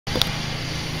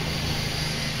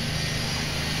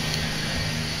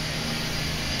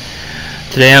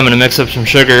Today I'm going to mix up some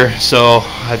sugar, so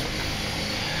I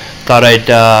thought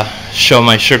I'd show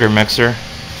my sugar mixer.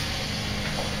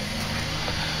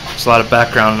 There's a lot of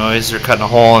background noise. They're cutting a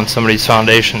hole in somebody's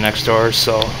foundation next door.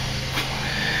 So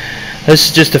this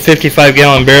is just a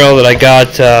 55-gallon barrel that I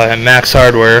got at Max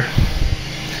Hardware.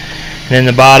 And in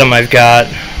the bottom I've got,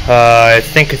 I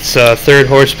think it's a 3rd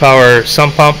horsepower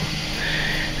sump pump.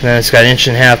 And then it's got 1.5 inch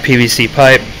PVC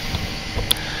pipe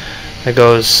that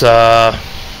goes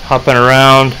hopping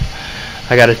around.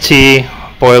 I got a T,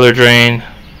 boiler drain,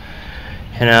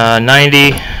 and a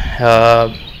 90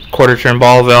 quarter turn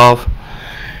ball valve,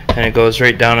 and it goes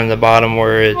right down in the bottom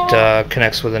where it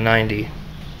connects with a 90.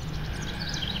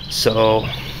 So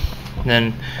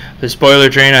then this boiler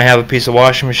drain, I have a piece of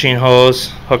washing machine hose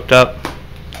hooked up,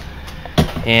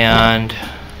 and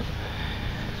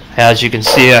as you can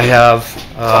see I have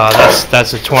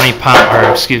that's a 20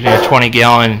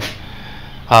 gallon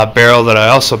barrel that I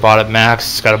also bought at Max.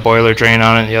 It's got a boiler drain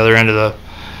on it. The other end of the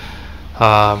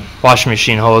washing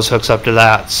machine hose hooks up to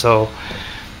that. So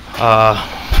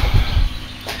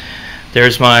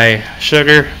there's my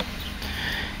sugar,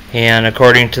 and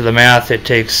according to the math it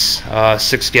takes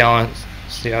 6 gallons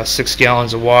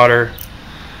of water,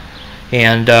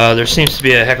 and there seems to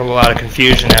be a heck of a lot of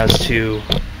confusion as to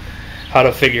how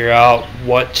to figure out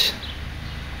what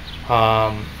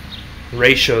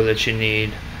ratio that you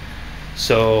need.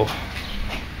 So I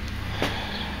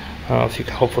don't know if you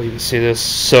can, hopefully you can see this.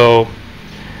 So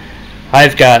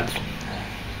I've got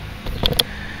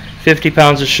 50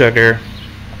 pounds of sugar.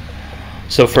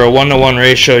 So for a 1-to-1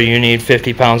 ratio you need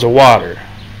 50 pounds of water.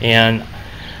 And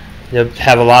you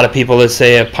have a lot of people that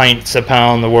say a pint's a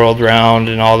pound the world round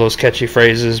and all those catchy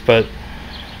phrases, but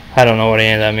I don't know what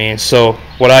any of that means. So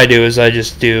what I do is I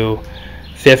just do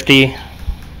 50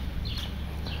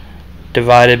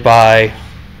 divided by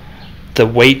the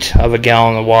weight of a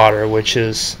gallon of water, which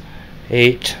is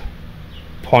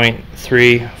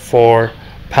 8.34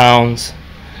 pounds,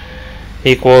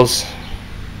 equals,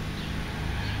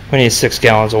 we need 6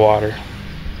 gallons of water.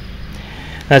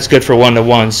 That's good for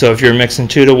 1-to-1. So if you're mixing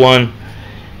 2-to-1,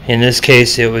 in this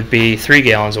case it would be 3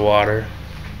 gallons of water.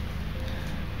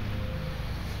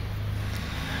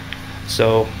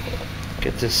 So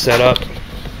get this set up,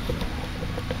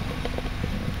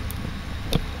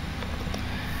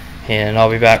 and I'll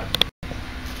be back.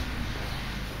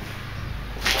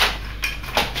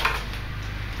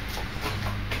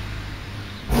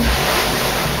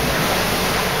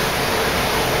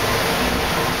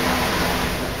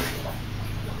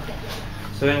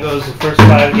 So in goes the first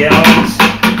 5 gallons.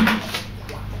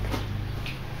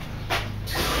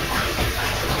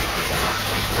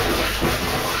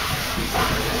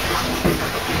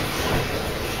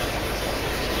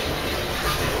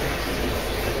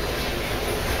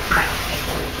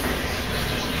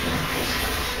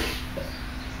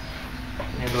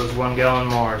 And goes 1 gallon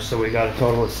more, so we got a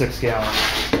total of 6 gallons.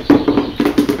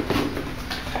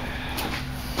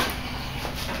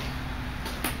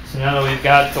 So now that we've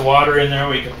got the water in there,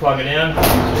 we can plug it in.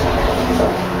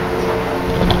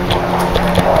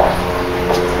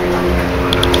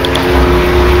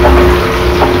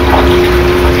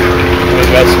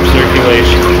 We've got some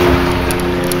circulation.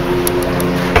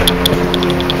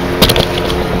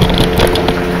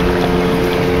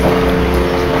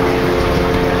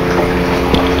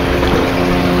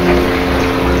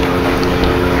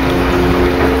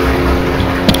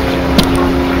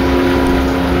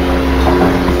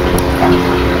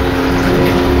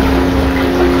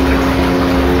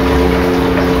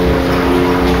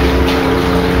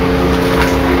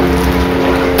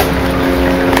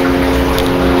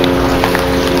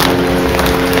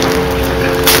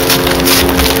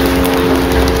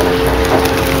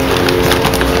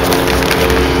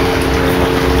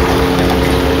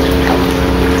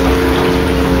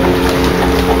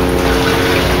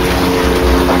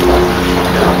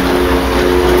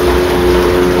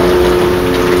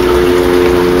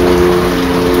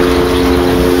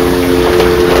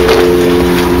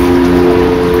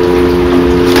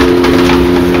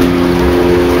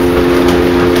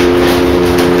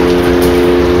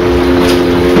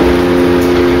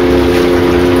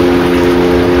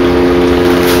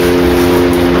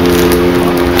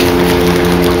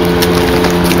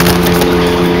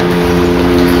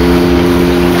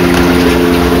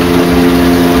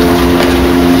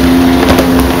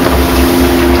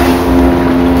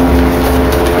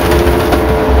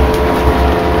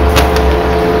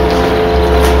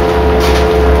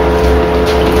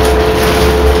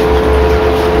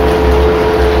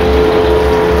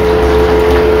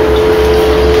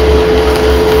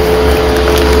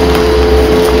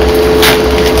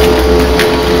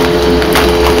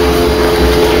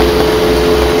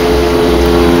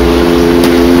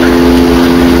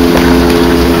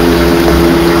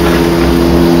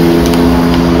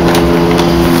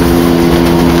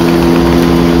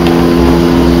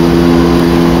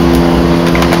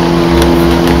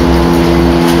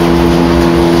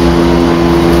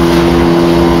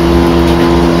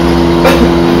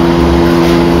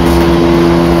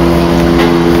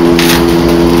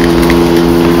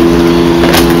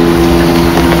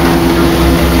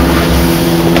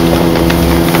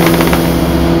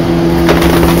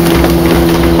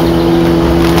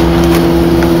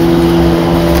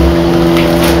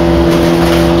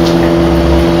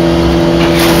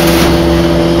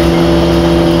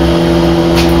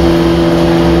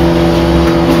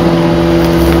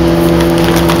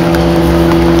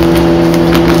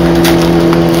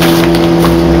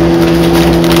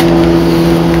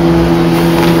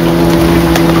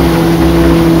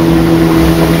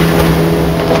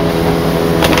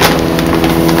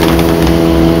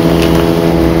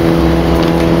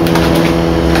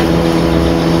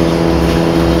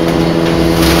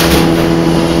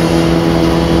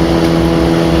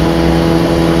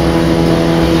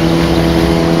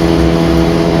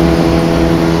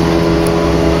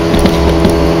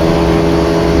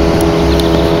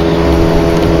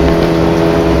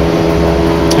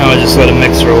 Just let it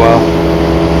mix for a while.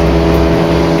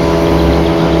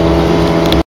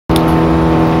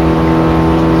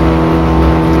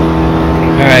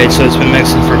 Alright, so it's been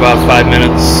mixing for about 5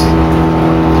 minutes.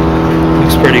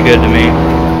 Looks pretty good to me.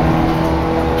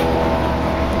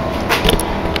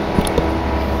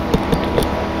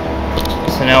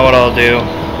 So now what I'll do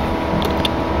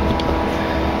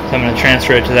is I'm going to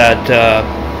transfer it to that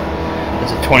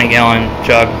it's a 20-gallon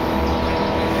jug.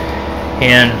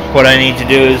 And what I need to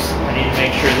do is I need to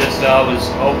make sure this valve is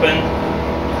open,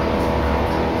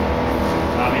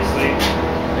 obviously,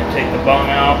 and take the bung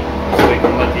out so we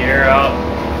can let the air out.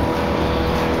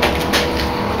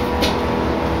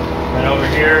 Then over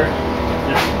here,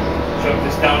 just choke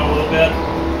this down a little bit.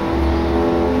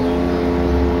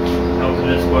 Open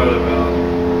this boiler valve.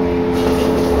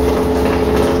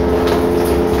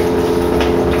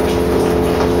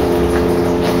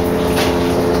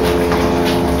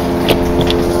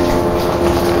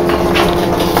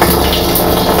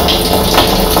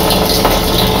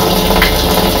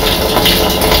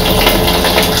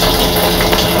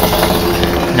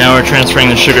 Now we're transferring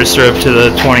the sugar syrup to the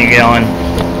 20-gallon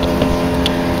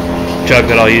jug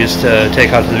that I'll use to take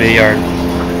out to the yard.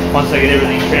 Once I get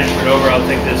everything transferred over, I'll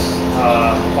take this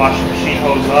washing machine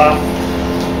hose off,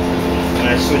 and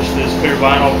I switch to this clear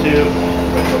vinyl tube,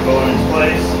 which will go in its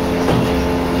place.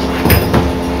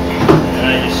 And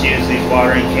I just use these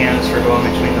watering cans for going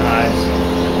between the hives.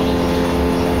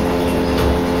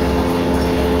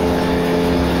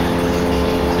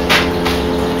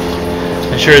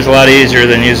 I'm sure it's a lot easier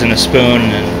than using a spoon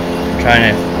and trying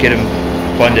to get them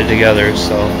blended together.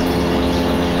 So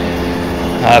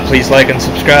please like and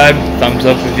subscribe. Thumbs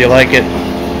up if you like it.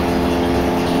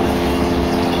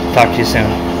 Talk to you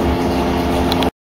soon.